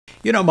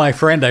You know, my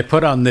friend, I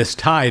put on this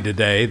tie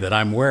today that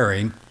I'm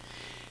wearing,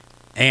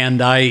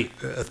 and I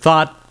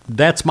thought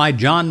that's my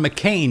John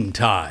McCain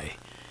tie.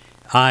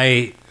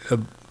 I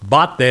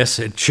bought this.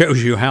 It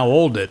shows you how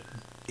old it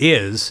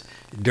is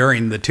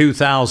during the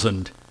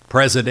 2000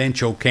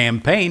 presidential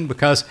campaign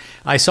because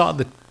I saw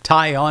the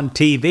tie on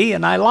TV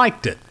and I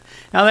liked it.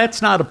 Now,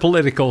 that's not a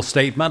political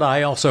statement.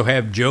 I also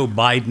have Joe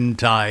Biden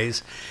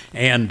ties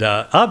and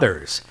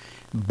others.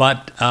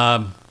 But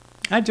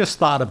I just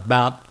thought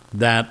about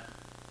that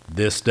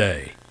this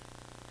day.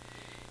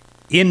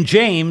 In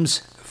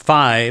James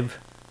 5,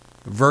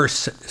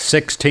 verse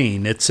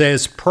 16, it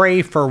says,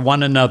 "Pray for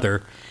one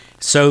another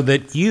so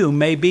that you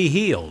may be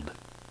healed."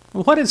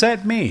 What does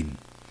that mean?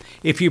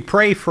 If you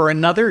pray for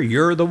another,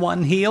 you're the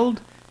one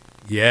healed?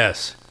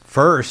 Yes.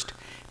 First,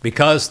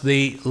 because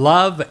the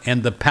love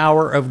and the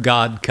power of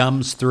God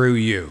comes through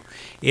you.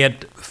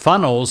 It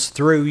funnels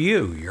through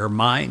you, your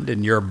mind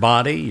and your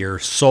body, your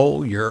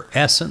soul, your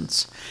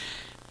essence.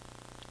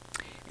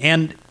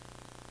 And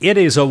it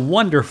is a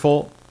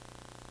wonderful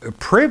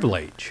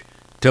privilege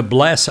to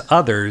bless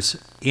others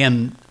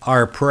in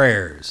our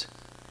prayers.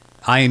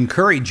 I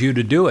encourage you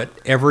to do it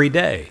every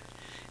day.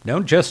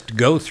 Don't just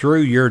go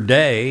through your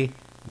day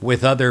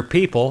with other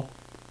people.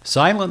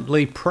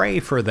 Silently pray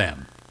for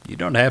them. You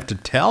don't have to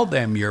tell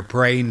them you're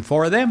praying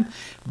for them,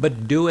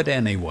 but do it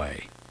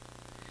anyway.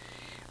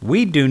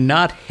 We do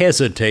not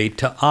hesitate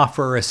to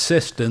offer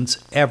assistance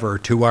ever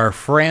to our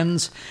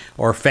friends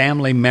or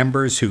family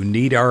members who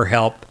need our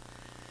help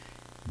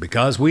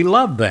because we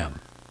love them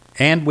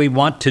and we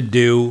want to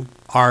do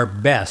our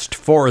best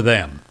for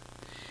them.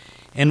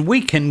 And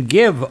we can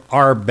give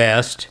our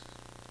best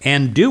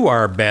and do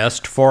our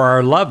best for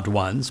our loved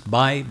ones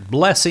by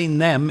blessing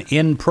them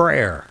in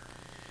prayer.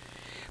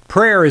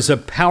 Prayer is a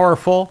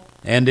powerful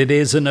and it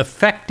is an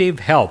effective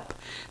help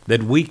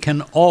that we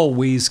can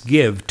always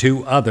give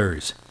to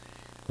others,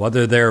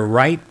 whether they're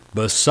right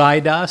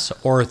beside us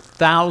or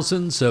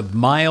thousands of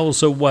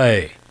miles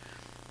away.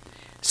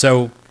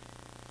 So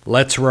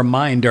let's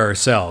remind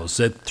ourselves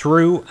that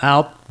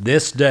throughout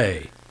this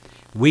day,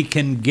 we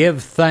can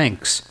give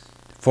thanks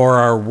for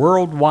our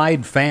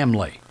worldwide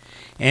family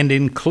and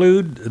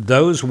include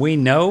those we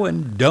know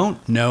and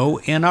don't know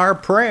in our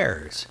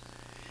prayers.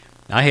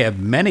 I have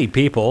many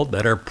people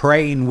that are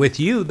praying with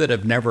you that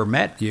have never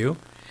met you,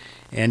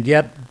 and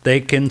yet they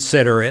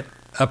consider it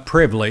a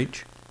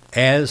privilege,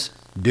 as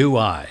do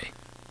I.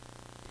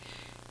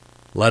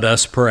 Let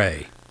us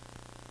pray.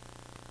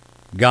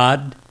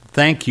 God,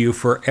 thank you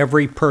for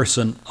every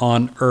person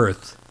on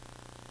earth,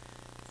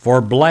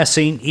 for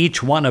blessing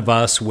each one of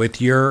us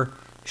with your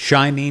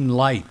shining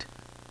light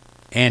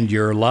and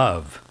your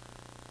love.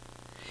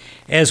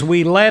 As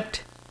we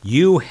let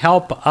you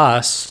help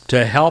us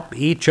to help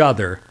each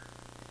other,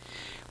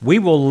 we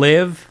will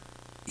live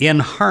in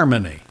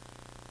harmony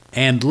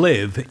and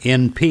live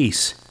in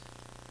peace.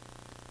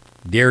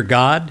 Dear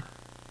God,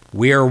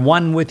 we are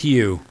one with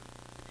you,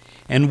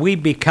 and we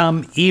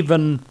become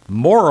even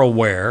more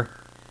aware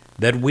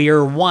that we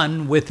are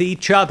one with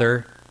each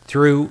other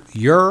through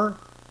your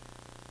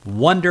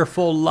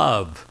wonderful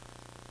love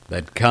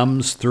that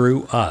comes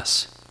through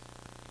us,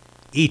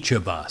 each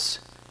of us,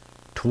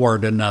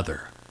 toward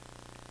another.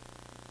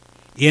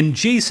 In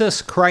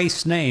Jesus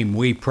Christ's name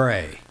we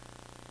pray.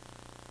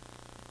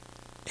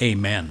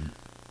 Amen.